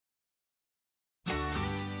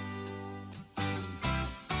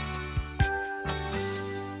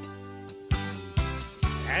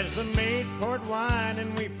As the maid poured wine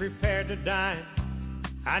and we prepared to dine,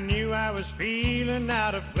 I knew I was feeling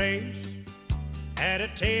out of place at a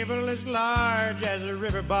table as large as a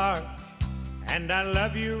river barge, and I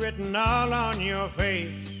love you written all on your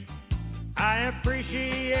face. I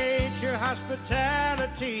appreciate your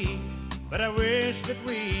hospitality, but I wish that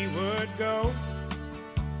we would go.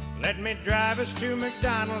 Let me drive us to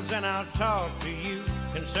McDonald's and I'll talk to you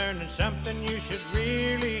concerning something you should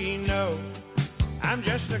really know. I'm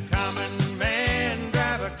just a common man,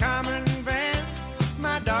 drive a common van.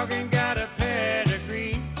 My dog ain't got a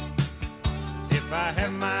pedigree. If I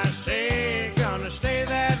have my say, gonna stay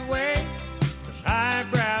that way. 'Cause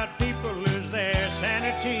highbrow people lose their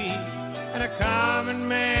sanity, and a common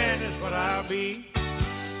man is what I'll be.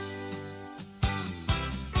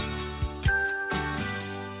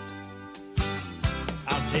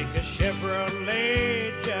 I'll take a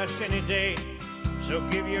Chevrolet just any day, so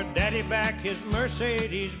give your daddy back his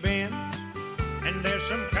Mercedes-Benz. And there's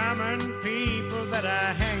some common people that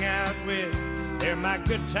I hang out with. They're my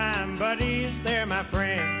good time buddies, they're my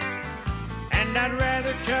friends. And I'd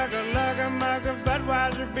rather chug a lug, a mug of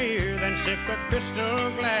Budweiser beer than sip a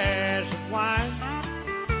crystal glass of wine.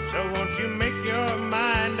 So won't you make your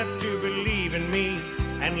mind up to believe in me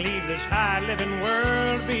and leave this high-living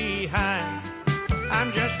world behind.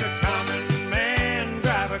 I'm just a common man,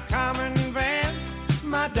 drive a common van.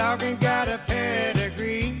 My dog ain't got a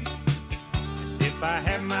pedigree. If I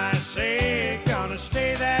have my say, gonna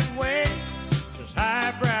stay that way. 'Cause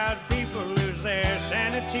highbrow people lose their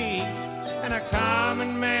sanity, and a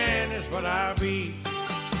common man is what I'll be.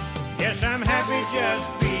 Yes, I'm happy just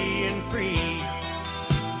being free,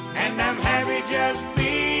 and I'm happy just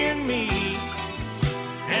being me.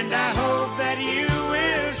 And I hope that you